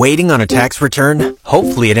Waiting on a tax return?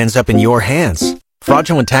 Hopefully it ends up in your hands.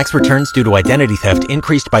 Fraudulent tax returns due to identity theft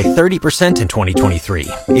increased by 30% in 2023.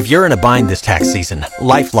 If you're in a bind this tax season,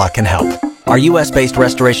 LifeLock can help. Our U.S.-based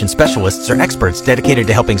restoration specialists are experts dedicated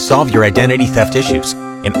to helping solve your identity theft issues.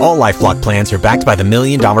 And all LifeLock plans are backed by the $1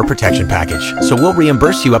 Million Protection Package. So we'll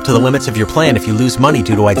reimburse you up to the limits of your plan if you lose money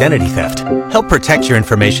due to identity theft. Help protect your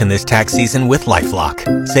information this tax season with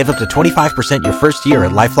LifeLock. Save up to 25% your first year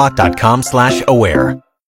at LifeLock.com/aware.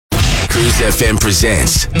 Cruise FM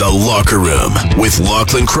presents The Loc'r Room with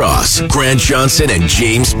Lachlan Cross, Grant Johnson, and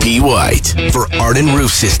James P. White. For Arden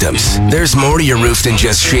Roof Systems, there's more to your roof than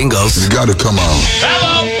just shingles. You gotta come on.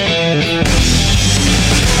 Hello!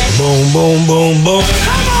 Boom, boom, boom, boom.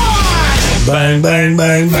 Come on! Bang, bang,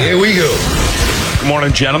 bang, bang. Here we go. Good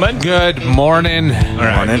morning, gentlemen. Good morning. All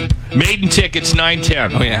right. Morning. Maiden tickets,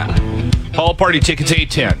 9:10. Oh, yeah. Hall party tickets,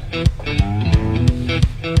 8:10.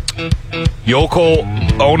 Yoko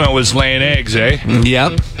Ono is laying eggs, eh?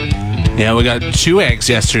 Yep. Yeah, we got 2 eggs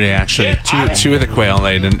yesterday, actually. Two of the quail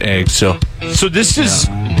laid an egg, so this is...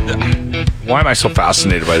 Why am I so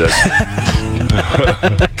fascinated by this?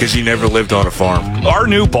 Because you never lived on a farm. Our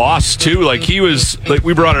new boss, too, like, he was... Like,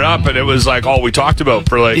 we brought it up, and it was, like, all we talked about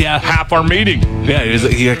for, like, half our meeting. Yeah,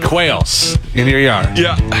 he had quails in your yard.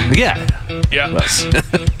 Yeah. Yeah. Yeah.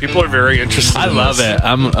 People are very interested I in love this. it.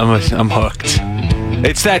 I'm hooked.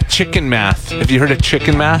 It's that chicken math. Have you heard of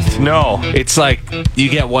chicken math? No. It's like you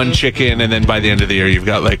get 1 chicken, and then by the end of the year, you've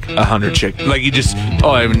got like 100 chicken. Like you just,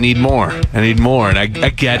 I need more. And I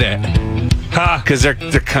get it. Because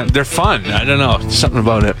they're fun. I don't know, something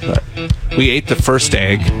about it. But we ate the first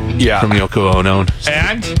egg from Yoko Ono.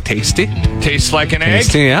 And? Tasty. Tastes like an egg?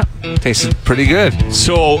 Tasty, yeah. Tasted pretty good.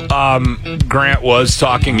 So, Grant was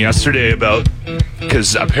talking yesterday about,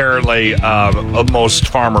 because apparently most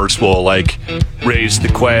farmers will, like, raise the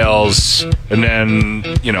quails, and then,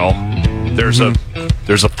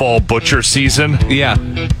 there's a fall butcher season. Yeah.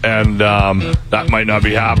 And that might not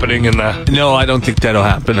be happening in the... No, I don't think that'll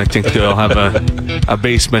happen. I think they'll have a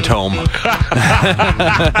basement home.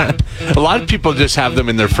 A lot of people just have them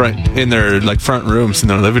in their front rooms, in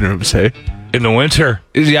their living rooms, hey? In the winter?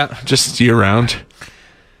 Yeah, just year round.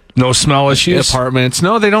 No smell issues? Apartments.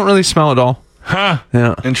 No, they don't really smell at all. Huh.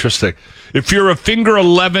 Yeah. Interesting. If you're a Finger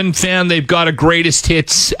 11 fan, they've got a greatest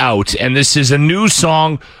hits out, and this is a new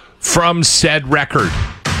song from said record.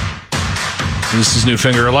 This is new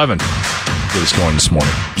Finger 11. Get us going this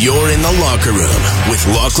morning. You're in The Loc'r Room with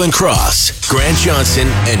Lachlan Cross, Grant Johnson,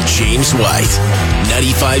 and James White.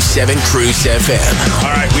 95.7 Cruise FM.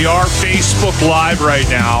 All right, we are Facebook Live right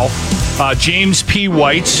now. James P.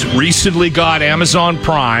 White recently got Amazon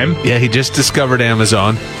Prime. Yeah, he just discovered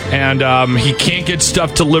Amazon. And he can't get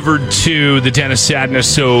stuff delivered to the Den of Sadness,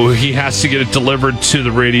 so he has to get it delivered to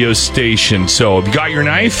the radio station. So, have you got your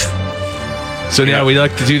knife? So, yeah, we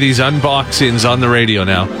like to do these unboxings on the radio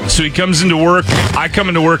now. So he comes into work. I come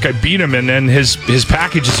into work. I beat him, and then his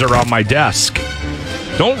packages are on my desk.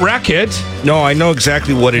 Don't wreck it. No, I know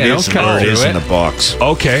exactly what it is and where it is in the box.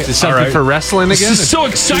 Okay. Is it something for wrestling again? This is so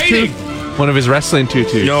exciting. One of his wrestling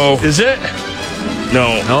tutus. No. Is it?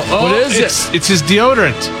 No. Oh, what is it? It's his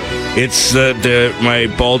deodorant. It's my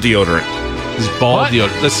ball deodorant. His ball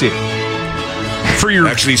deodorant. Let's see. For your...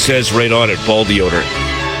 Actually says right on it, ball deodorant.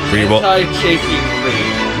 For your ball. Anti-chafing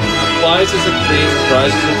cream. Applies as a cream,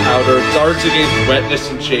 dries as a powder, guards against wetness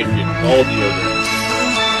and chafing. Ball deodorant.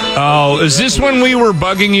 Oh, is this when we were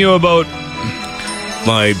bugging you about...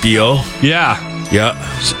 My BO? Yeah. Yeah.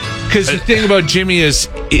 Because the thing about Jimmy is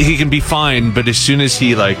he can be fine, but as soon as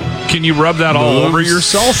he can you rub that all over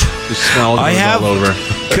yourself? The smell goes all over.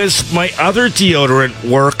 Because my other deodorant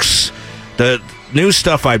works. The new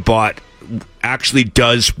stuff I bought actually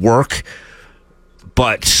does work,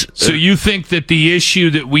 but so you think that the issue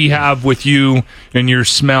that we have with you and your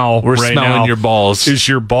smell we're right smelling now your balls is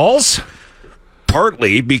your balls?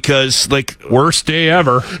 Partly because worst day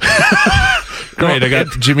ever. Great, I got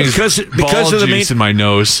Jimmy's because ball of the juice in my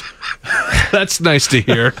nose. That's nice to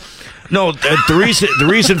hear. No, the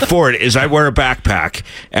reason for it is I wear a backpack,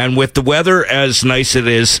 and with the weather as nice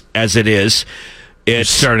as it is, it's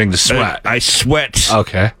starting to sweat. I sweat.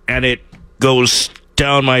 Okay, and it goes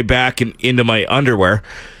down my back and into my underwear.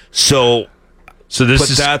 So this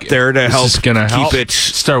put that there to help keep it.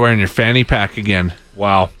 Start wearing your fanny pack again.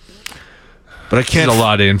 Wow. But I can't. There's a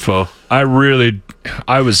lot of info. I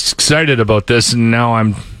was excited about this, and now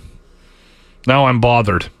I'm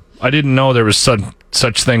bothered. I didn't know there was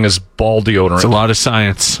such thing as ball deodorant. It's a lot of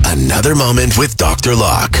science. Another moment with Dr.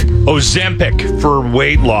 Loc'r. Ozempic for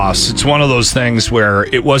weight loss. It's one of those things where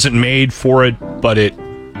it wasn't made for it, but it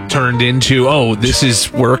turned into, oh, this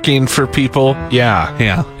is working for people. Yeah.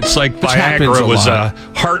 It's like Which happens Viagra a was lot.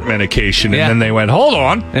 a heart medication, Yeah. and then they went, hold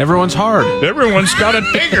on, Everyone's hard. everyone's got it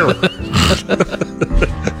bigger.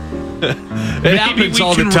 It happens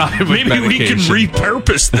all the time with Maybe we can medication.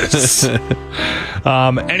 repurpose this.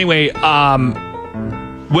 Anyway,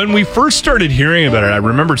 when we first started hearing about it, I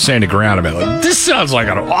remember saying to Grant, I'm like, this sounds like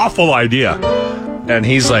an awful idea. And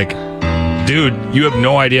he's like, dude, you have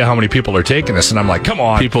no idea how many people are taking this. And I'm like, come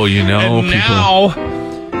on. People you know. And people.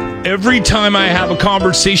 now, every time I have a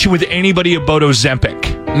conversation with anybody about Ozempic,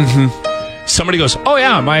 somebody goes, "Oh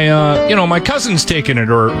yeah, my cousin's taking it,"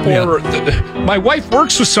 or my wife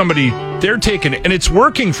works with somebody, they're taking it, and it's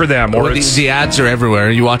working for them. Or Well, the ads are everywhere.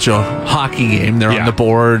 You watch a hockey game, they're on the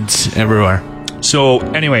boards everywhere. So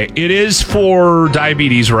anyway, it is for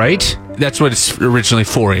diabetes, right? That's what it's originally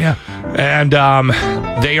for, yeah. And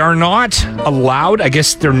they are not allowed. I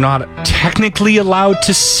guess they're not technically allowed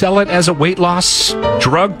to sell it as a weight loss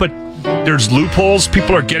drug, but there's loopholes.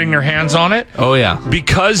 People are getting their hands on it. Oh, yeah.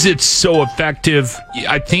 Because it's so effective,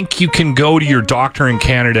 I think you can go to your doctor in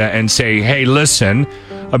Canada and say, hey, listen,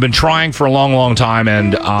 I've been trying for a long, long time,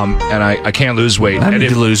 and I can't lose weight. I need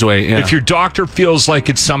to lose weight, yeah. If your doctor feels like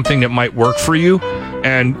it's something that might work for you,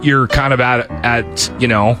 and you're kind of at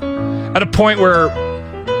a point where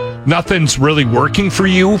nothing's really working for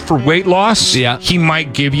you for weight loss, he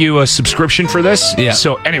might give you a subscription for this. Yeah.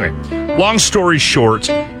 So anyway, long story short,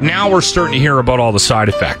 now we're starting to hear about all the side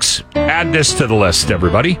effects. Add this to the list,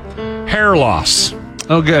 everybody. Hair loss.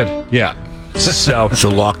 Oh, good. Yeah. So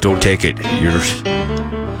Loc'r, don't take it.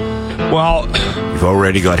 You've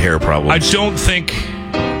already got hair problems. I don't think...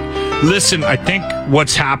 Listen, I think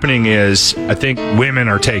what's happening is I think women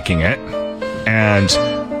are taking it, and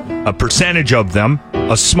a percentage of them,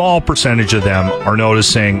 a small percentage of them, are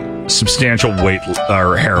noticing substantial weight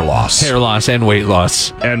or hair loss. Hair loss and weight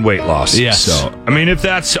loss. And weight loss. Yes. So, I mean, if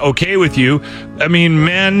that's okay with you, I mean,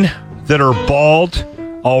 men that are bald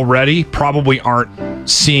already probably aren't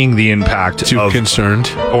seeing the impact Too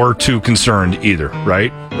concerned. or too concerned either,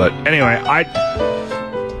 right? But anyway,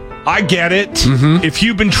 I get it. Mm-hmm. If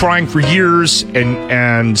you've been trying for years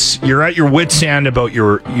and you're at your wit's end about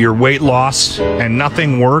your weight loss and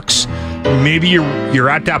nothing works, maybe you're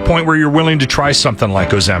at that point where you're willing to try something like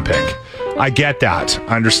Ozempic. I get that.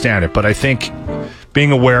 I understand it. But I think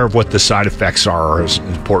being aware of what the side effects are is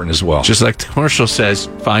important as well. Just like the commercial says,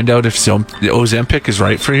 find out if Ozempic is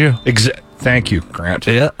right for you. Thank you, Grant.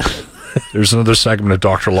 Yeah. There's another segment of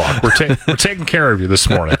Dr. Loc'r. We're taking care of you this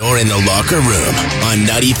morning. You're in the Locker Room on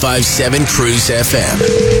 95.7 Cruise FM.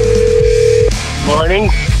 Morning.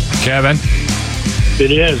 Kevin,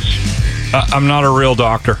 It is. I'm not a real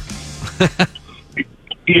doctor.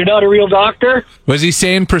 You're not a real doctor? Was he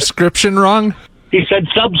saying prescription wrong? He said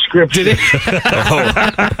subscription. Didn't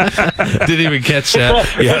even catch that.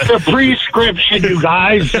 It's a prescription, you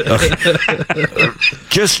guys.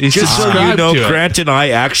 Just so you subscribed know, to it. Grant and I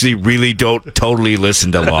actually really don't totally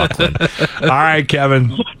listen to Lachlan. All right,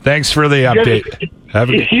 Kevin. Thanks for the update. Have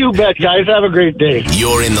a You bet, guys. Have a great day.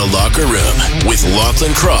 You're in the Locker Room with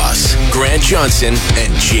Lachlan Cross, Grant Johnson,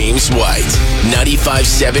 and James White.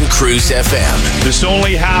 95.7 Cruise FM. This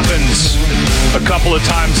only happens a couple of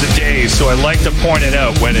times a day, so I like to point it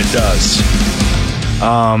out when it does.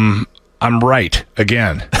 I'm right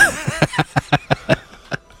again.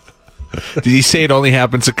 Did he say it only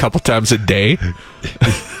happens a couple times a day?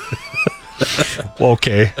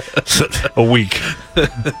 Okay, a week.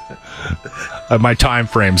 My time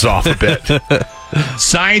frame's off a bit.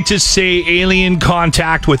 Scientists say alien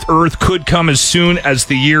contact with Earth could come as soon as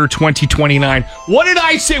the year 2029. What did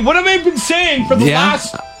I say? What have I been saying for the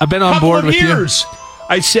last I've been on couple board of with years?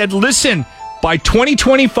 I said, listen, by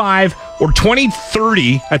 2025 or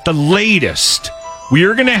 2030 at the latest, we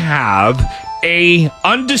are going to have a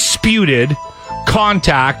undisputed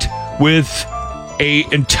contact with a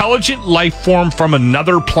intelligent life form from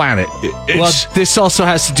another planet. Well, this also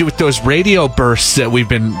has to do with those radio bursts that we've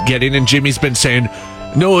been getting, and Jimmy's been saying,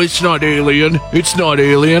 no, it's not alien. It's not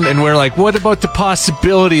alien. And we're like, what about the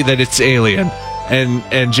possibility that it's alien?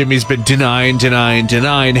 And Jimmy's been denying,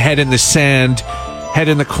 head in the sand, head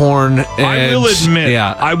in the corn. And, I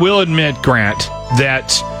will admit, Grant,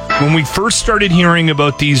 that when we first started hearing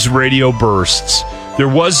about these radio bursts, there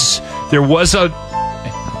was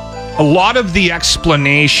a lot of the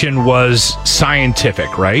explanation was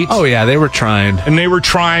scientific, right? Oh, yeah, they were trying. And they were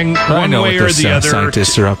trying I one know way what or those, the other.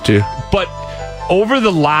 scientists are up to. But over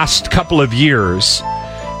the last couple of years,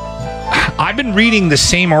 I've been reading the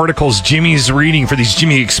same articles Jimmy's reading for these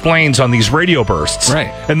Jimmy Explains on these radio bursts. Right.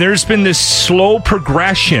 And there's been this slow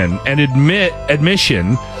progression and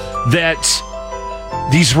admission that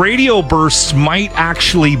these radio bursts might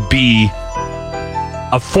actually be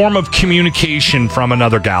a form of communication from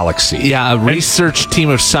another galaxy. Yeah, a research team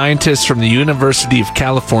of scientists from the University of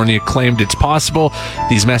California claimed it's possible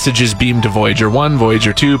these messages beamed to Voyager 1,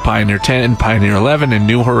 Voyager 2, Pioneer 10, Pioneer 11, and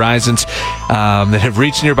New Horizons that have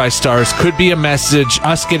reached nearby stars could be a message,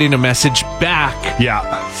 us getting a message back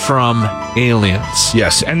from aliens.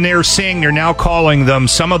 Yes, and they're saying they're now calling them,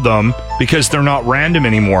 some of them, because they're not random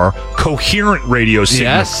anymore, coherent radio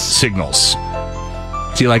signals.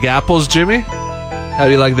 Do you like apples, Jimmy? How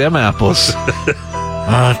do you like them apples?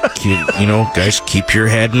 Guys, keep your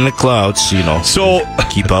head in the clouds. So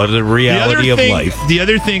keep out of the reality of life. The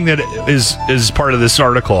other thing that is part of this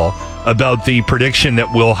article about the prediction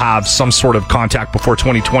that we'll have some sort of contact before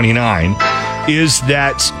 2029 is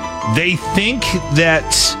that they think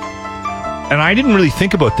that, and I didn't really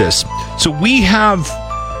think about this. So we have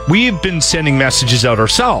been sending messages out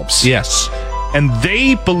ourselves. Yes, and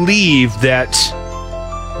they believe that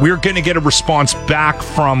we're going to get a response back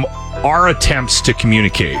from our attempts to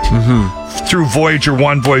communicate through Voyager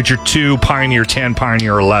 1, Voyager 2, Pioneer 10,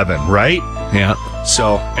 Pioneer 11, right? Yeah.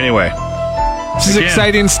 So, anyway. This is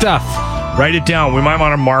exciting stuff. Write it down. We might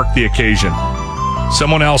want to mark the occasion.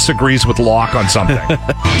 Someone else agrees with Locke on something.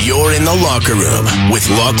 You're in the Locker Room with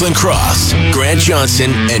Lachlan Cross, Grant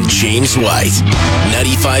Johnson, and James White.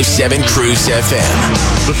 95.7 Cruise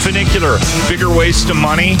FM. The funicular, bigger waste of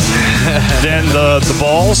money than the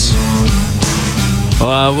balls?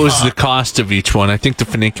 What was the cost of each one? I think the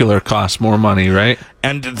funicular costs more money, right?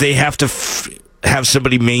 And they have to have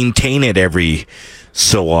somebody maintain it every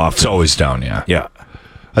so often. It's always down, yeah. Yeah.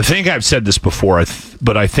 I think I've said this before,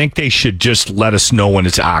 but I think they should just let us know when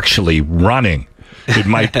it's actually running.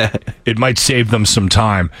 It might save them some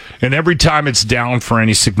time. And every time it's down for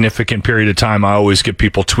any significant period of time, I always get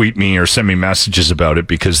people tweet me or send me messages about it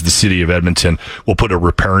because the city of Edmonton will put a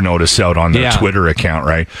repair notice out on their Twitter account,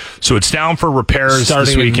 right? So it's down for repairs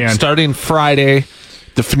this weekend. Starting Friday,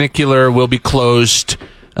 the funicular will be closed,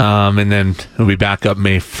 and then it'll be back up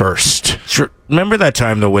May 1st. Sure. Remember that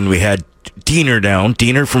time, though, when we had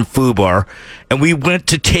Diener from FUBAR, and we went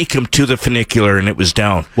to take him to the funicular and it was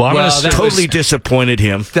down. Totally disappointed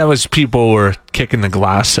him. That was people were kicking the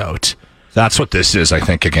glass out. That's what this is, I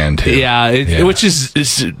think, again, too. Yeah, which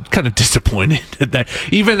is kind of disappointing.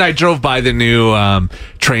 Even I drove by the new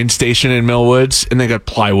train station in Millwoods, and they got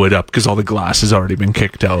plywood up because all the glass has already been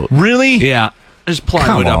kicked out. Really? Yeah. There's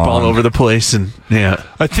plywood up all over the place, and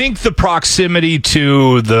I think the proximity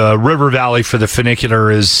to the river valley for the funicular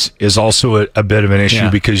is also a bit of an issue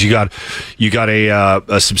because you got a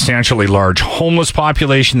substantially large homeless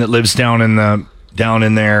population that lives down in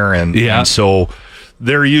there, and so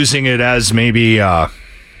they're using it as maybe a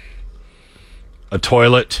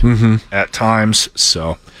toilet at times.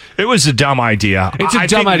 So it was a dumb idea. It's a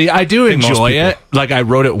dumb idea. I do enjoy it. Like, I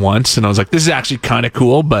wrote it once, and I was like, this is actually kind of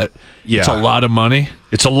cool, but it's a lot of money.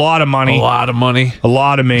 It's a lot of money. A lot of money. A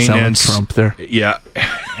lot of maintenance. Trump there. Yeah.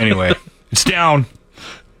 Anyway, it's down.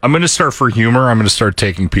 I'm going to start for humor. I'm going to start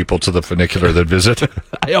taking people to the funicular that visit.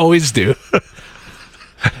 I always do.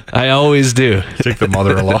 Take the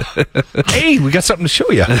mother-in-law. Hey, we got something to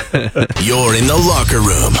show you. You're in the Locker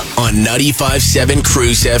Room on 95.7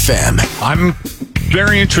 Cruise FM. I'm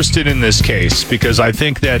very interested in this case because I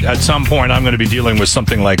think that at some point I'm going to be dealing with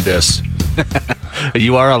something like this.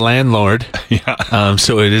 You are a landlord. Yeah.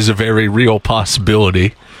 So it is a very real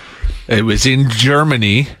possibility. It was in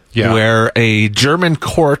Germany where a German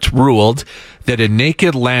court ruled that a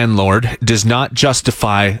naked landlord does not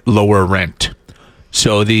justify lower rent.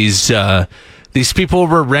 So these people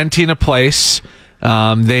were renting a place.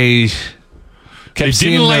 They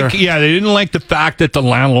didn't like the fact that the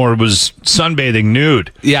landlord was sunbathing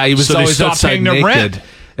nude. Yeah, he was so always outside naked. Rent.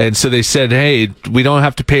 And so they said, hey, we don't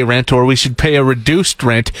have to pay rent, or we should pay a reduced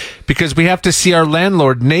rent because we have to see our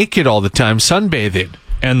landlord naked all the time, sunbathing.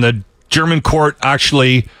 And the German court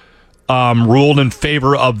actually ruled in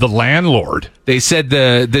favor of the landlord. They said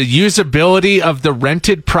the usability of the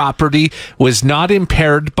rented property was not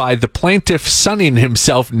impaired by the plaintiff sunning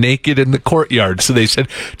himself naked in the courtyard. So they said,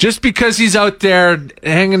 just because he's out there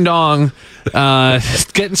hanging dong,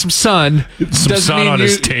 getting some sun,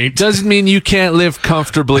 his taint, doesn't mean you can't live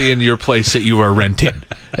comfortably in your place that you are renting.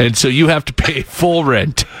 And so you have to pay full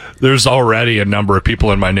rent. There's already a number of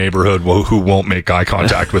people in my neighborhood who won't make eye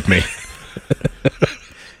contact with me.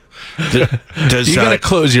 You gotta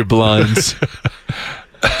close your blinds.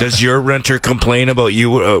 Does your renter complain about you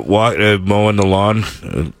mowing the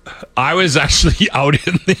lawn? I was actually out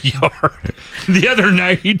in the yard the other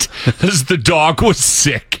night as the dog was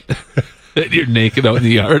sick. You're naked out in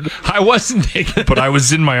the yard. I wasn't naked, but I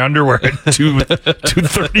was in my underwear at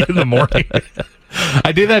 2:30 in the morning.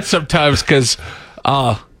 I do that sometimes because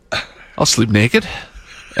I'll sleep naked,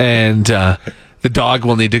 and the dog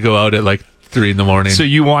will need to go out at like 3 in the morning. So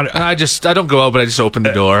you want? I don't go out, but I just open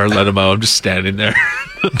the door, let him out. I'm just standing there.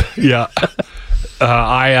 Yeah.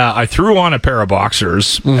 I threw on a pair of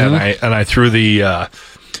boxers, and I threw the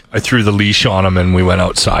leash on him, and we went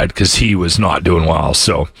outside because he was not doing well.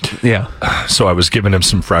 So yeah. So I was giving him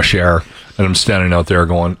some fresh air, and I'm standing out there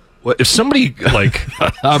going, "What if somebody like?"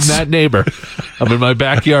 I'm that neighbor. I'm in my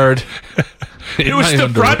backyard. It was the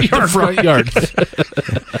front yard.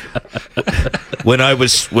 When I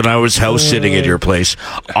was house sitting at your place,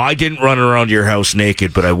 I didn't run around your house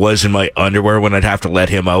naked, but I was in my underwear when I'd have to let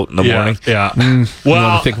him out in the morning. Yeah. You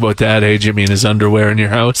want to think about that, Jimmy, in his underwear in your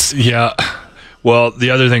house? Yeah. Well, the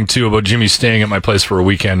other thing, too, about Jimmy staying at my place for a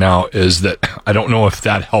weekend now is that I don't know if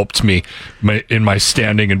that helped me in my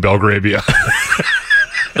standing in Belgravia.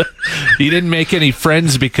 You didn't make any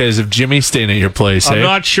friends because of Jimmy staying at your place, I'm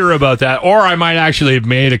not sure about that. Or I might actually have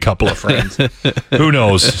made a couple of friends. Who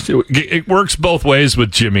knows? It works both ways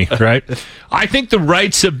with Jimmy, right? I think the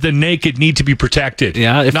rights of the naked need to be protected.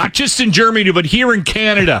 Yeah, not just in Germany, but here in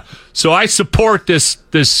Canada. So I support this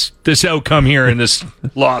outcome here in this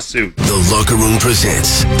lawsuit. The Locker Room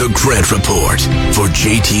presents The Grant Report for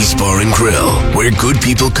JT's Bar and Grill, where good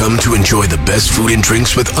people come to enjoy the best food and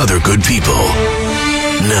drinks with other good people.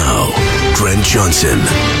 Now, Grant Johnson.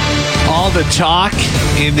 All the talk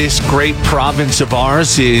in this great province of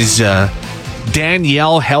ours is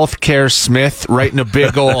Danielle Healthcare Smith writing a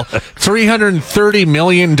big ol' $330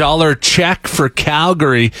 million check for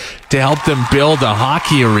Calgary to help them build a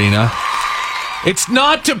hockey arena. It's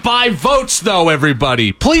not to buy votes, though,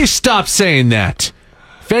 everybody. Please stop saying that.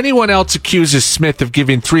 If anyone else accuses Smith of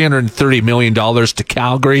giving $330 million to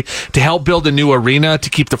Calgary to help build a new arena to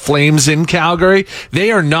keep the Flames in Calgary,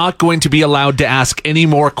 they are not going to be allowed to ask any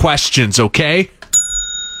more questions, okay?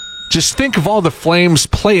 Just think of all the Flames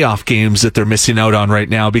playoff games that they're missing out on right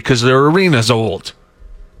now because their arena's old.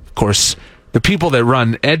 Of course, the people that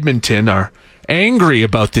run Edmonton are angry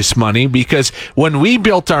about this money because when we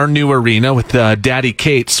built our new arena with Daddy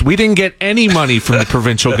Kate's, we didn't get any money from the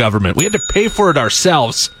provincial government. We had to pay for it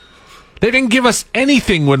ourselves. They didn't give us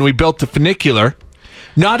anything when we built the funicular.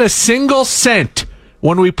 Not a single cent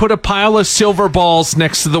when we put a pile of silver balls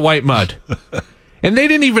next to the white mud. And they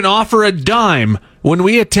didn't even offer a dime when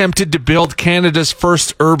we attempted to build Canada's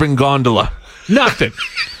first urban gondola. Nothing.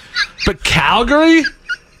 But Calgary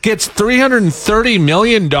gets $330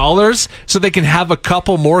 million so they can have a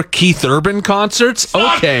couple more Keith Urban concerts?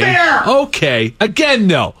 Okay. Again,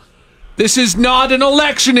 no. This is not an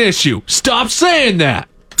election issue. Stop saying that.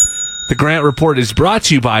 The Grant Report is brought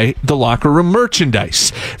to you by the Locker Room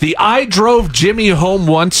merchandise. The I Drove Jimmy Home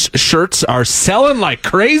Once shirts are selling like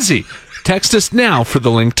crazy. Text us now for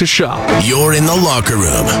the link to shop. You're in the Locker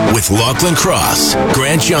Room with Lachlan Cross,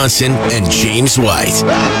 Grant Johnson, and James White.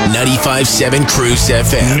 95.7 Cruise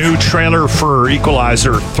FM. New trailer for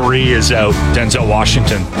Equalizer 3 is out. Denzel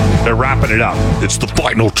Washington. They're wrapping it up. It's the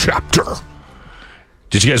final chapter.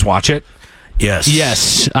 Did you guys watch it?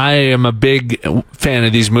 Yes, I am a big fan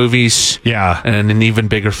of these movies. Yeah. And an even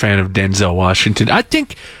bigger fan of Denzel Washington. I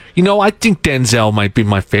think Denzel might be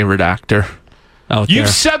my favorite actor. You've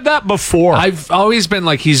said that before. I've always been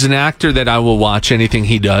like, he's an actor that I will watch anything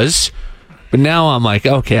he does. But now I'm like,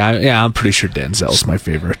 okay, I'm pretty sure Denzel's my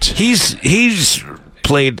favorite. He's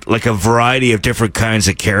played like a variety of different kinds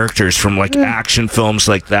of characters from like action films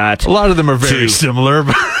like that. A lot of them are very similar.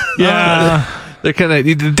 But they're kind of,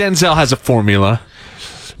 Denzel has a formula.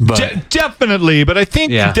 But definitely, but I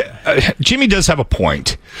think Jimmy does have a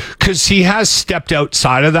point because he has stepped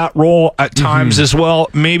outside of that role at times as well.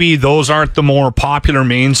 Maybe those aren't the more popular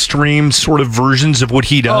mainstream sort of versions of what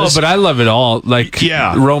he does. Oh, but I love it all. Like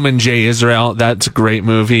Roman J. Israel, that's a great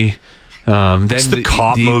movie. Then the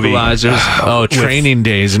cop movie. Equalizers. Training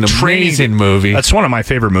Day is an amazing movie. That's one of my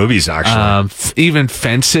favorite movies, actually. Even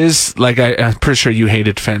Fences. Like I'm pretty sure you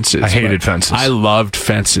hated Fences. I hated Fences. I loved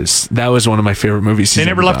Fences. That was one of my favorite movies. They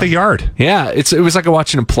never left the yard. Yeah, it was like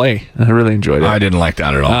watching a play. I really enjoyed it. I didn't like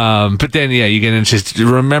that at all. But then you get into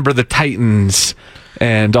Remember the Titans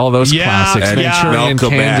and all those classics. And Manchurian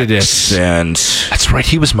Candidates. And that's right.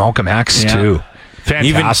 He was Malcolm X too.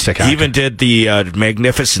 Fantastic. He even did the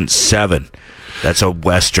Magnificent Seven. That's a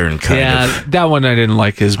Western kind of. Yeah, that one I didn't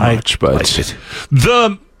like as much, but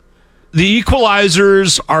the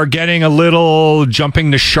Equalizers are getting a little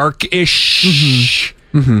jumping the shark-ish.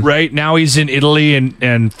 Right now he's in Italy,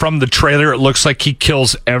 and from the trailer, it looks like he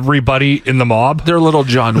kills everybody in the mob. They're a little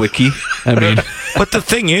John Wicky. I mean, But the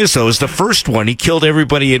thing is, though, is the first one, he killed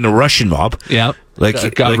everybody in the Russian mob. yeah,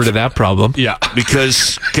 got rid of that problem. Yeah.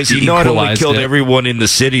 Because he not only Equalized killed it. everyone in the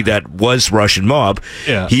city that was Russian mob,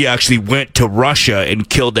 he actually went to Russia and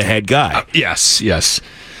killed the head guy. Yes.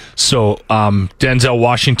 So, Denzel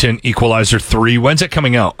Washington, Equalizer 3. When's it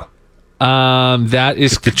coming out? That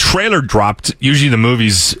is, The trailer dropped. Usually the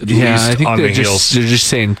movie's at I least think on they're the heels. just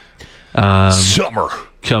saying Summer.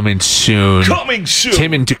 coming soon. Coming soon.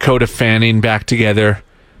 Tim and Dakota Fanning back together.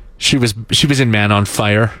 She was in Man on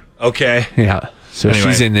Fire. Okay. Yeah, so Anyway.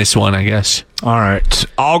 she's in this one, I guess. All right.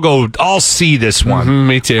 I'll see this one.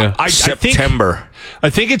 Me too. I think September.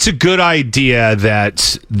 I think it's a good idea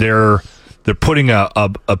that they're putting a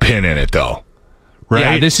pin in it, though. Right?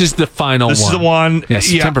 Yeah, this is the final one. This is the one. Yeah,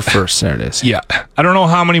 September 1st. There it is. Yeah. I don't know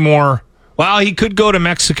how many more. Well, he could go to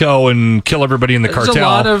Mexico and kill everybody in the There's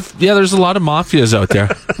cartel. there's a lot of mafias out there.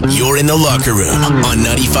 You're in the locker room on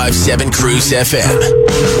 95.7 Cruise FM.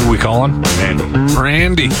 Who are we calling?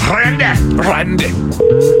 Randy.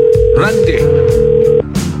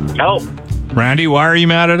 Help. Randy, why are you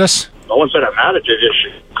mad at us? No one said I'm mad at you.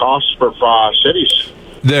 Just costs for cities.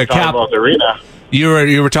 The Talking about the arena.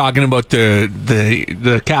 You were talking about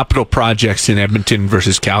the capital projects in Edmonton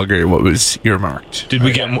versus Calgary. What was your remarked? Did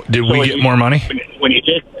we get more money? When you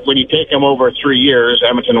take them over 3 years,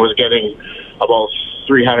 Edmonton was getting about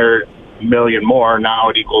 300 million more. Now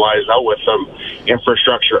it equalized out with some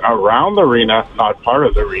infrastructure around the arena, not part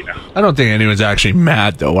of the arena. I don't think anyone's actually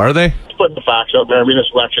mad though, are they? Put the facts out there. I mean,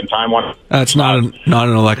 it's election time. It's not an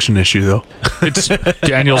election issue though. It's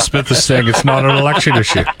Daniel Smith is saying it's not an election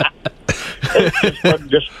issue. But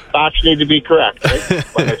just facts need to be correct. Right?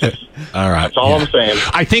 But it's just, All right. that's all I'm saying.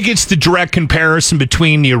 I think it's the direct comparison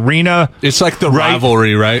between the arena. It's like the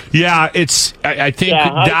rivalry, right? Yeah, it's. I think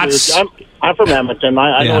Yeah, I that's. agree. I'm from Edmonton.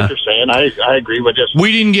 I know Yeah. what you're saying. I agree with just.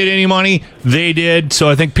 We didn't get any money. They did. So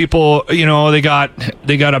I think people, they got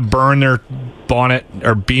to burn their bonnet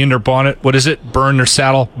or be in their bonnet. What is it? Burn their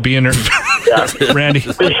saddle. Be in their. Randy,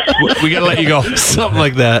 we got to let you go. Something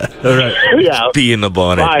like that. All right. Yeah. Be in the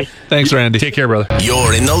bonnet. Bye. Thanks, Randy. Take care, brother.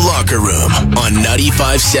 You're in the locker room on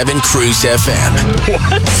 95.7 Cruise FM.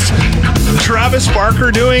 What? Travis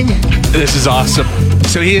Barker doing? This is awesome.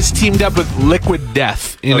 So he has teamed up with Liquid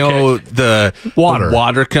Death. You know, the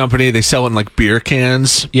water company. They sell it in like beer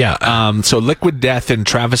cans. Yeah. So Liquid Death and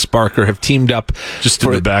Travis Barker have teamed up Just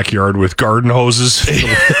in the backyard with garden hoses.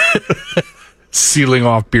 Sealing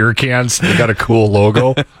off beer cans. They got a cool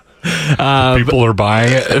logo. People are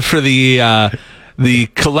buying it. for the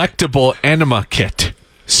collectible Enema kit.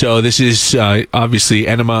 So this is obviously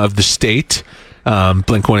Enema of the State,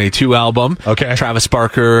 Blink-182 album. Okay. Travis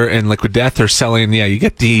Barker and Liquid Death are selling. Yeah, you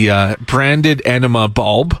get the branded Enema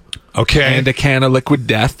bulb. Okay. And a can of Liquid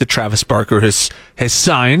Death that Travis Barker has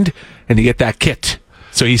signed, and you get that kit.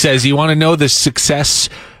 So he says, you want to know the success,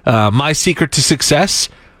 my secret to success?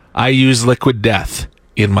 I use Liquid Death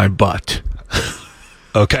in my butt.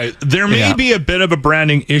 Okay. There may be a bit of a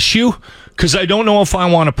branding issue because I don't know if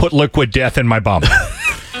I want to put Liquid Death in my bum.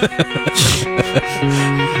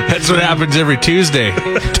 That's what happens every Tuesday.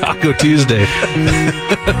 Taco Tuesday.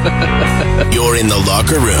 You're in the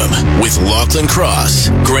locker room with Lachlan Cross,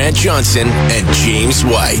 Grant Johnson, and James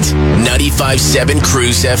White. 95.7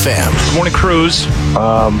 Cruise FM. Good morning, Cruz.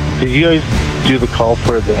 Did you guys do the call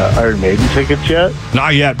for the Iron Maiden tickets yet?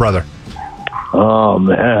 Not yet, brother. Oh,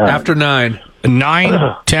 man. After 9. 9,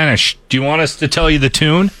 10-ish. Do you want us to tell you the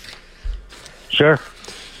tune? Sure.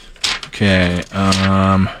 Okay.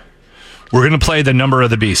 We're going to play The Number of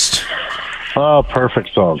the Beast. Oh,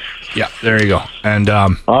 perfect song. Yeah, there you go. And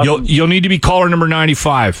you'll need to be caller number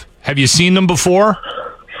 95. Have you seen them before?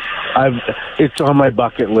 It's on my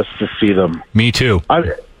bucket list to see them. Me too.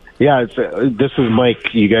 This is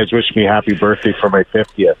Mike. You guys wish me happy birthday for my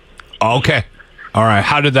 50th. Okay. All right.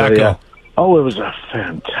 How did that go? Oh, it was a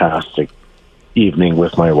fantastic evening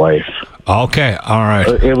with my wife. Okay. All right.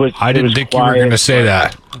 I didn't think you were going to say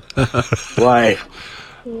that. Why?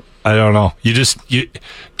 I don't know. You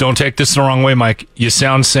don't take this the wrong way, Mike. You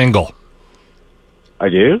sound single. I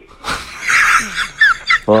do?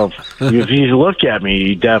 Well, if you look at me,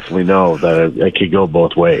 you definitely know that I could go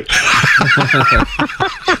both ways.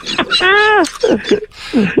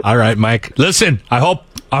 All right, Mike. Listen, I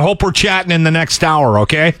hope we're chatting in the next hour,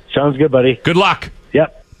 okay? Sounds good, buddy. Good luck.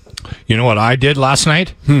 Yep. You know what I did last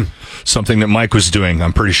night? Something that Mike was doing,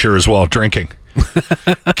 I'm pretty sure as well, drinking.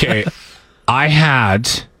 Okay. I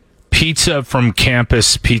had pizza from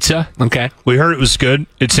Campus Pizza. Okay. We heard it was good.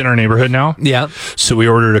 It's in our neighborhood now. Yeah. So we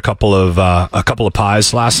ordered a couple of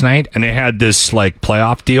pies last night, and they had this like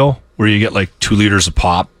playoff deal where you get like 2 liters of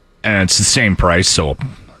pop, and it's the same price. So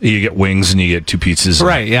you get wings and you get 2 pizzas.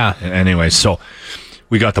 Right. Yeah. Anyway, so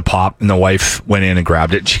we got the pop, and the wife went in and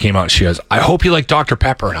grabbed it. And she came out and she goes, "I hope you like Dr.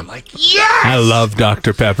 Pepper." And I'm like, "Yes, I love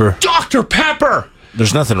Dr. Pepper. Dr. Pepper."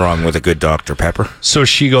 There's nothing wrong with a good Dr. Pepper. So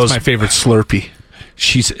she goes, My favorite Slurpee.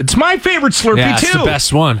 "It's my favorite Slurpee Yeah, too. it's the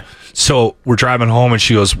best one. So we're driving home, and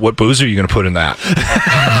she goes, "What booze are you going to put in that?"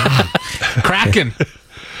 Kraken.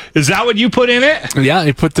 Is that what you put in it? Yeah,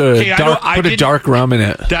 you put a dark rum in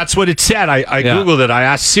it. That's what it said. I Googled it. I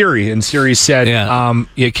asked Siri, and Siri said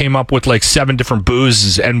it came up with like 7 different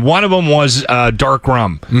boozes, and one of them was dark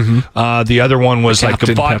rum. Mm-hmm. The other one was like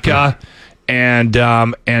a vodka, and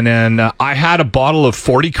then I had a bottle of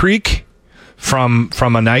 40 Creek from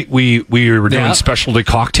a night we were doing specialty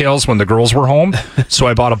cocktails when the girls were home. So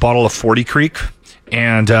I bought a bottle of 40 Creek.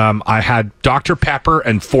 And I had Dr. Pepper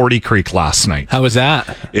and 40 Creek last night. How was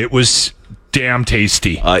that? It was damn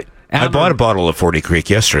tasty. I bought a bottle of 40 Creek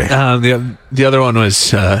yesterday. The other one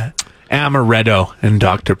was Amaretto and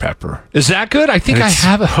Dr. Pepper. Is that good? I think I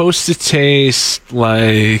have supposed to taste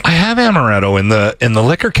like I have Amaretto in the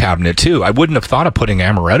liquor cabinet too. I wouldn't have thought of putting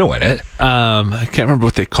Amaretto in it. I can't remember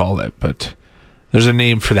what they call it, but there's a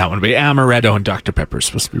name for that one. But Amaretto and Dr. Pepper is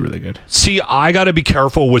supposed to be really good. See, I got to be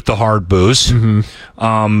careful with the hard booze. Mm-hmm.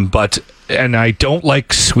 And I don't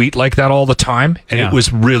like sweet like that all the time. And it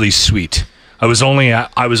was really sweet. I was only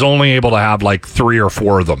able to have like 3 or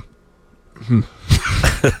 4 of them.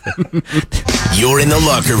 You're in the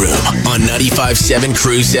Locker Room on 95.7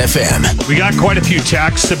 Cruise FM. We got quite a few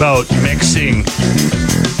texts about mixing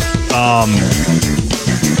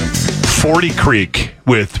 40 Creek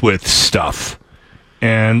with stuff.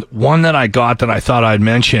 And one that I got that I thought I'd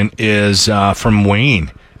mention is from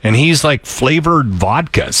Wayne. And he's like flavored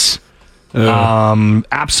vodkas.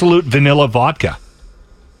 Absolute vanilla vodka.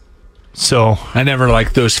 So I never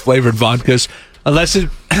liked those flavored vodkas. Unless it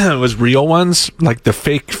was real ones, like the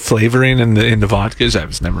fake flavoring in the vodkas, I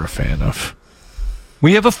was never a fan of.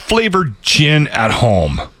 We have a flavored gin at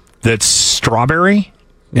home that's strawberry.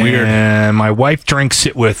 Weird. And my wife drinks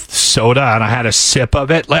it with soda, and I had a sip of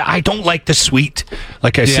it. Like, I don't like the sweet.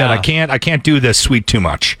 Like I said, I can't do the sweet too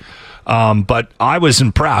much. But I was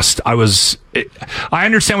impressed. I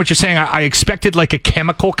understand what you're saying. I expected like a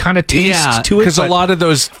chemical kind of taste to it. Because a lot of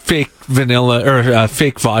those fake vanilla or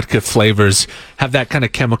fake vodka flavors have that kind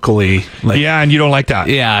of chemically. And you don't like that.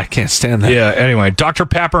 Yeah, I can't stand that. Yeah. Anyway, Dr.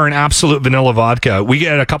 Pepper and absolute vanilla vodka. We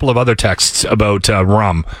get a couple of other texts about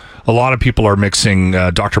rum. A lot of people are mixing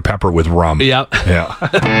Dr. Pepper with rum. Yep.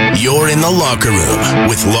 Yeah. You're in the Locker Room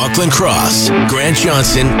with Lachlan Cross, Grant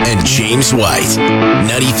Johnson, and James White.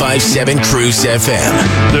 95.7 Cruise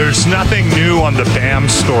FM. There's nothing new on the Bam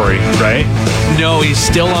story, right? No, he's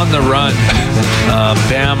still on the run.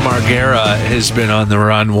 Bam Margera has been on the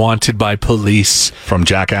run, wanted by police. From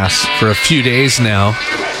Jackass. For a few days now.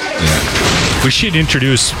 Yeah. We should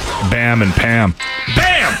introduce Bam and Pam.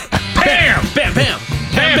 Bam! Pam! Bam! Bam!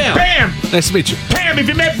 Bam! Bam! Bam! Nice to meet you. Pam, have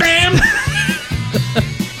you met Bam?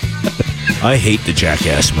 I hate the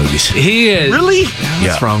Jackass movies. He is. Really?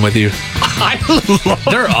 What's wrong with you? I love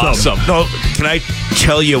They're awesome. No, can I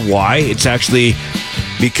tell you why? It's actually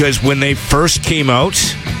because when they first came out,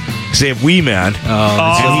 they have Wee Man,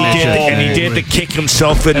 and he did the kick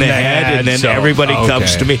himself in the head, and then everybody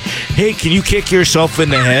comes to me, hey, can you kick yourself in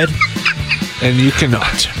the head? And you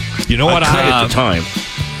cannot. You know what? I could at the time.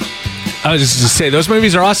 I was just going to say, those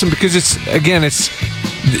movies are awesome because it's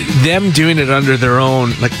them doing it under their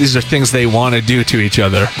own, like these are things they want to do to each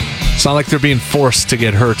other. It's not like they're being forced to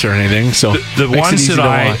get hurt or anything. So the ones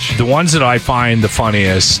that I find the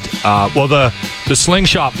funniest, the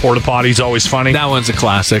slingshot porta potty is always funny. That one's a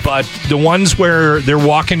classic. But the ones where they're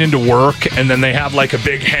walking into work and then they have like a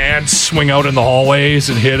big hand swing out in the hallways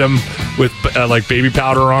and hit them with like baby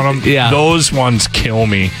powder on them. Yeah, those ones kill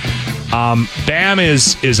me. Bam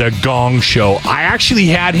is a gong show. I actually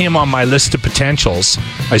had him on my list of potentials.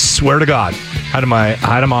 I swear to God, had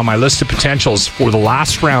him on my list of potentials for the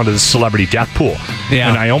last round of the Celebrity Death Pool. Yeah.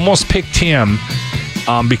 And I almost picked him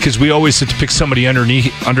because we always had to pick somebody under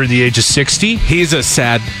the age of 60. He's a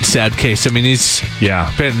sad case. I mean, he's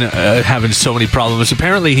been having so many problems.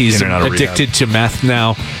 Apparently, he's addicted to meth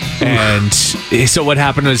now. And so what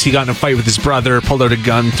happened was he got in a fight with his brother, pulled out a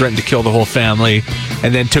gun, threatened to kill the whole family,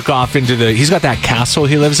 and then took off into he's got that castle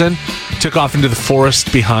he lives in, took off into the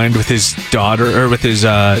forest behind with his daughter, or with his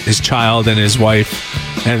child and his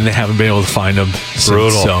wife, and they haven't been able to find him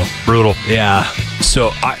since. Brutal. Yeah.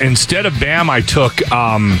 So instead of Bam, I took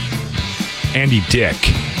Andy Dick,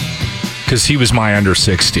 because he was my under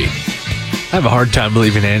 60. I have a hard time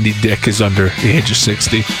believing Andy Dick is under the age of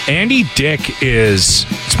 60. Andy Dick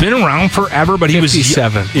it's been around forever, but he was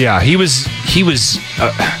 57. Yeah, he was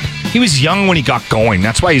young when he got going.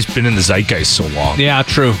 That's why he's been in the zeitgeist so long. Yeah,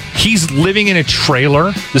 true. He's living in a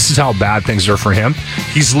trailer. This is how bad things are for him.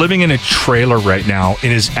 He's living in a trailer right now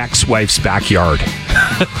in his ex-wife's backyard.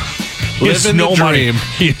 He has no money.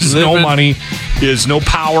 He has no money. He has no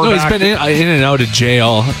power. No, he's been in and out of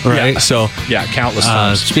jail, right? Yeah. So, countless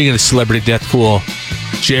times. Speaking of the celebrity death pool,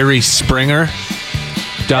 Jerry Springer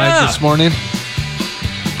died this morning.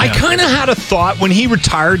 I kind of had a thought when he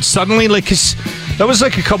retired suddenly, like, cause that was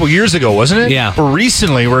like a couple years ago, wasn't it? Yeah. Or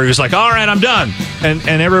recently, where he was like, all right, I'm done. And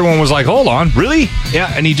everyone was like, hold on, really?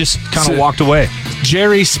 Yeah. And he just kind of walked away.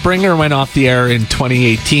 Jerry Springer went off the air in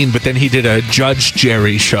 2018, but then he did a Judge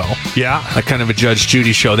Jerry show. Yeah. A kind of a Judge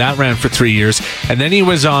Judy show. That ran for 3 years. And then he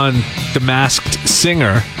was on The Masked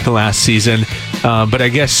Singer the last season. But I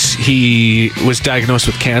guess he was diagnosed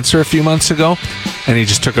with cancer a few months ago, and he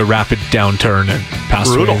just took a rapid downturn and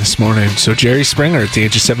passed away this morning. So Jerry Springer at the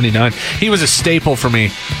age of 79. He was a staple for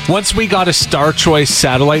me. Once we got a Star Choice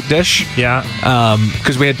satellite dish,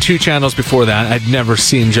 because we had 2 channels before that, I'd never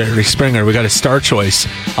seen Jerry Springer. We got a Star Choice.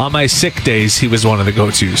 On my sick days, he was one of the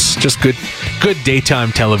go-tos. Just good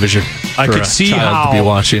daytime television. I could see how to be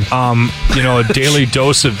watching. A daily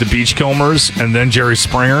dose of the Beachcombers and then Jerry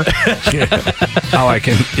Springer. How I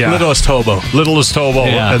can, Littlest Hobo,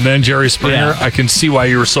 and then Jerry Springer. Yeah. I can see why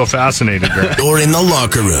you were so fascinated, Grant. You're in the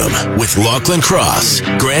locker room with Lachlan Cross,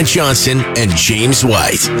 Grant Johnson, and James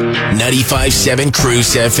White. 95.7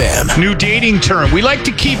 Cruise FM. New dating term. We like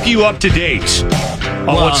to keep you up to date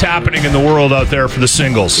on what's happening in the world out there for the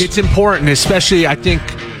singles. It's important, especially, I think,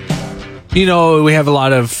 we have a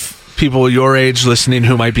lot of people your age listening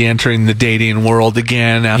who might be entering the dating world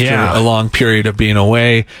again after a long period of being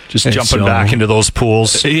away. Just jumping back into those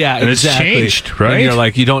pools. Yeah, and exactly. It's changed, right? And you're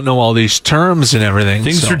like, you don't know all these terms and everything.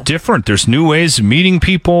 Things are different. There's new ways of meeting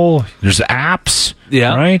people. There's apps.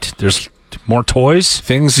 Yeah. Right? There's more toys.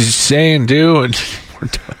 Things you say and do. And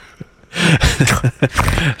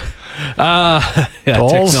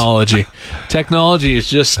more Technology is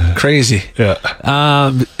just crazy.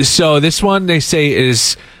 So this one they say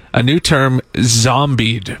is a new term,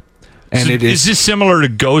 zombied. And is this similar to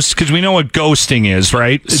ghost? Because we know what ghosting is,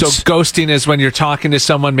 right? So ghosting is when you're talking to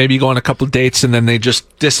someone, maybe you go on a couple dates and then they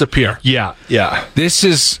just disappear. Yeah. This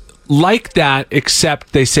is like that,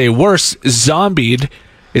 except they say worse. Zombied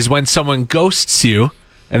is when someone ghosts you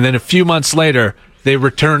and then a few months later they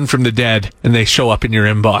return from the dead and they show up in your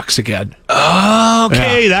inbox again. Oh,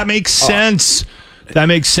 okay. That makes sense. That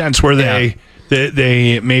makes sense where they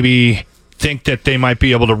maybe think that they might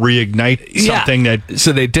be able to reignite something that...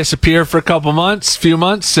 So they disappear for a few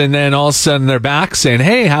months, and then all of a sudden they're back saying,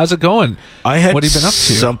 hey, how's it going? I had what have you been up to?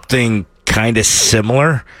 Something kind of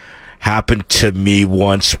similar happened to me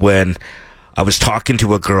once when I was talking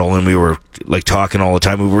to a girl and we were like talking all the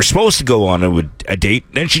time. We were supposed to go on a date,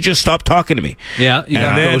 and then she just stopped talking to me. Yeah, you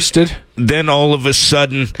got ghosted. Then all of a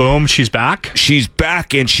sudden, boom, she's back. She's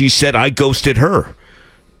back, and she said I ghosted her.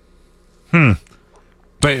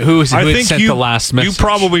 But who sent the last message? You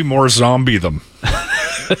probably more zombie them.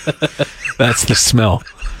 That's the smell.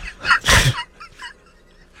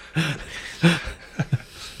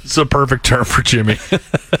 It's a perfect term for Jimmy.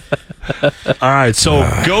 All right, so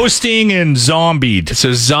ghosting and zombied.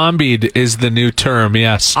 So zombied is the new term,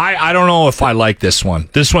 yes. I don't know if I like this one.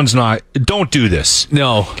 This one's not. Don't do this.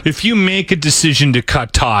 No. If you make a decision to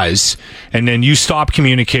cut ties and then you stop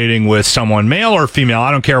communicating with someone, male or female,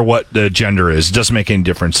 I don't care what the gender is. It doesn't make any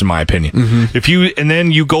difference in my opinion. Mm-hmm. And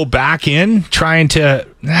then you go back in trying to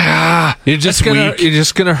you're just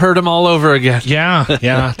gonna hurt them all over again. Yeah.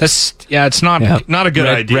 It's not a good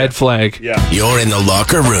idea. Red flag. Yeah. You're in the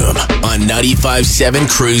locker room on 95.7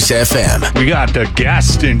 Cruise FM. We got a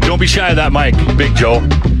guest, and don't be shy of that mic, Big Joe.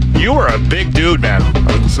 You are a big dude, man.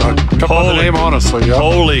 The name, honestly. Yeah.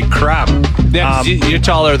 Holy crap! Yeah, you're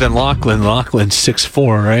taller than Lachlan. Lachlan's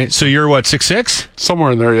 6'4", right? So you're what, 6'6"?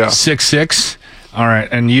 Somewhere in there, yeah. 6'6". All right,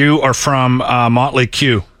 and you are from Motley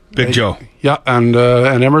Q, Big Joe. Yeah, and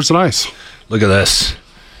Emerson Ice. Look at this.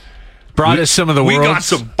 Brought us some of the world's... We got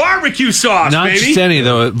some barbecue sauce, not baby. Not just any,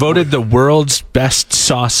 though. It voted the world's best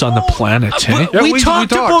sauce on the planet. We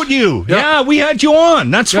talked about you. Yeah, we had you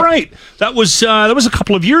on. That's right. That was a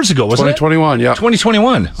couple of years ago, wasn't 2021, it?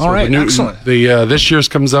 2021, yeah. All right, excellent. This year's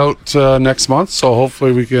comes out next month, so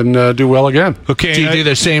hopefully we can do well again. Okay. Do you do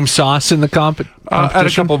the same sauce in the comp? And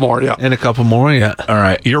a couple more, yeah. And a couple more, yeah. All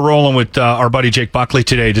right. You're rolling with our buddy Jake Buckley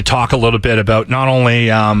today to talk a little bit about not only,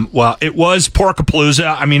 it was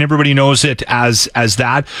Porkapalooza. I mean, everybody knows it as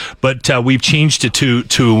that, but we've changed it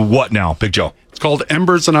to what now, Big Joe? It's called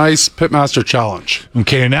Embers and Ice Pitmaster Challenge.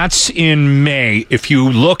 Okay, and that's in May. If you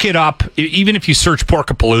look it up, even if you search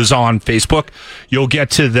Porkapalooza on Facebook, you'll get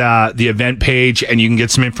to the event page and you can get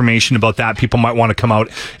some information about that. People might want to come out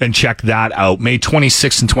and check that out. May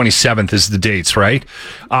 26th and 27th is the dates, right?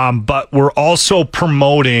 But we're also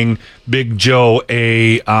promoting, Big Joe,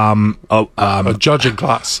 a judging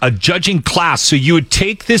class. A judging class. So you would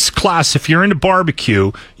take this class, if you're into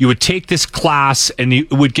barbecue, you would take this class and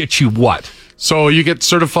it would get you what? So you get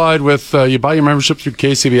certified with, you buy your membership through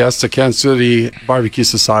KCBS, the Kansas City Barbecue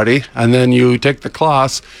Society, and then you take the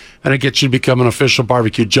class, and it gets you to become an official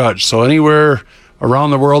barbecue judge. So anywhere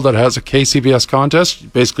around the world that has a KCBS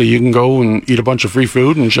contest, basically you can go and eat a bunch of free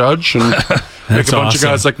food and judge, and make a bunch of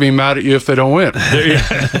guys like me mad at you if they don't win.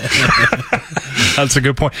 That's a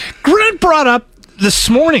good point. Grant brought up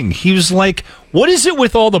this morning, he was like, what is it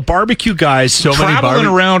with all the barbecue guys traveling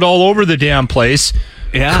around all over the damn place?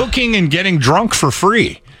 Yeah. Cooking and getting drunk for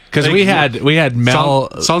free. Because we had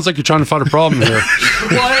Mel. Sounds like you're trying to find a problem here.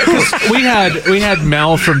 Well, 'cause we had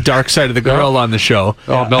Mel from Dark Side of the Grill on the show.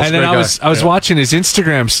 Oh, Mel's and then I was watching his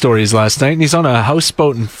Instagram stories last night, and he's on a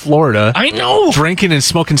houseboat in Florida. I know, drinking and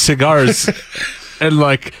smoking cigars. And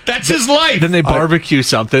like that's his life. Then they barbecue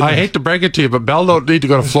something. I hate to break it to you, but Mel don't need to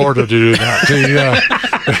go to Florida to do that.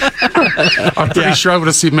 I'm pretty sure I would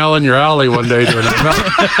have seen Mel in your alley one day doing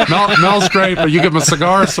it. Mel's great, but you give him a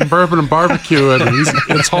cigar, some bourbon, and barbecue, and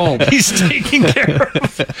it's home. He's taken care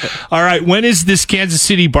of. All right, when is this Kansas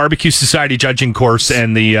City Barbecue Society judging course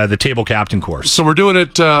and the table captain course? So we're doing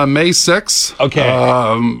it May 6th. Okay.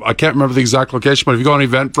 I can't remember the exact location, but if you go on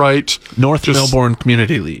Eventbrite, North Melbourne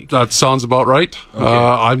Community League. That sounds about right. Okay.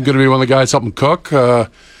 I'm going to be one of the guys helping cook.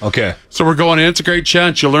 Okay. So we're going in. It's a great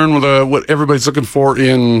chance. You'll learn what everybody's looking for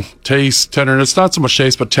in taste, tenderness, not so much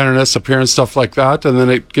taste, but tenderness, appearance, stuff like that. And then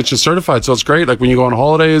it gets you certified. So it's great. Like when you go on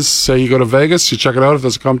holidays, say you go to Vegas, you check it out if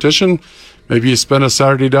there's a competition. Maybe you spend a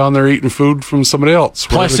Saturday down there eating food from somebody else.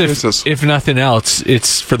 Plus, if nothing else,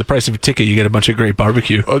 it's for the price of a ticket, you get a bunch of great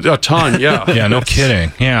barbecue. A ton, yeah. Yeah, no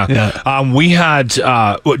kidding. Yeah. We had,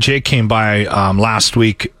 Jake came by last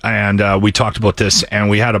week, and we talked about this, and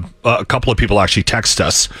we had a couple of people actually text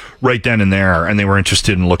us right then and there, and they were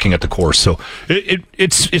interested in looking at the course. So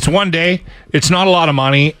it's one day. It's not a lot of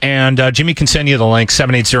money, and Jimmy can send you the link,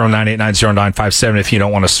 780-989-0957 if you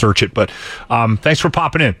don't want to search it. But thanks for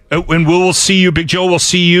popping in. And we'll see you, Big Joe. We'll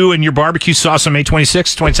see you and your barbecue sauce on May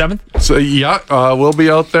 26th, 27th. So, we'll be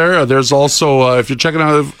out there. There's also, if you're checking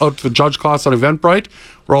out the judge class on Eventbrite,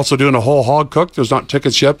 we're also doing a whole hog cook. There's not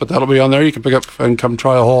tickets yet, but that'll be on there. You can pick up and come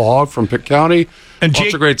try a whole hog from Pitt County. And Jake,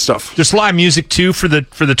 lots of great stuff. There's live music, too, for the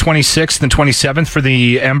 26th and 27th for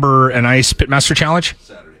the Ember and Ice Pitmaster Challenge?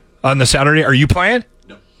 Saturday. On the Saturday. Are you playing?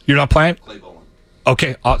 No. You're not playing? Clay Boland.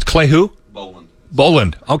 Okay. Clay who?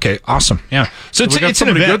 Boland. Okay, awesome. Yeah. So we got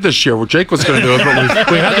somebody good this year. Well, Jake was going to do it,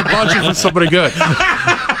 but we had to budget for somebody good.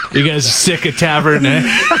 You guys are sick of Tavern, eh?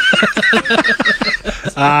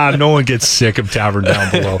 No one gets sick of Tavern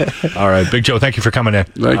down below. All right, Big Joe, thank you for coming in.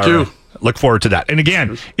 Thank you. Right. Look forward to that. And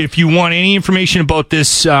again, if you want any information about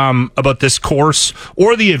this course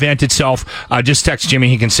or the event itself, just text Jimmy.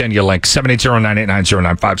 He can send you a link,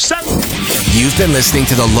 780-989-0957. You've been listening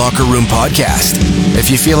to the Locker Room Podcast.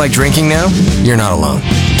 If you feel like drinking now, you're not alone.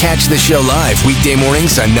 Catch the show live weekday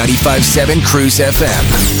mornings on 95.7 Cruise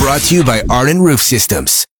FM. Brought to you by Arden Roof Systems.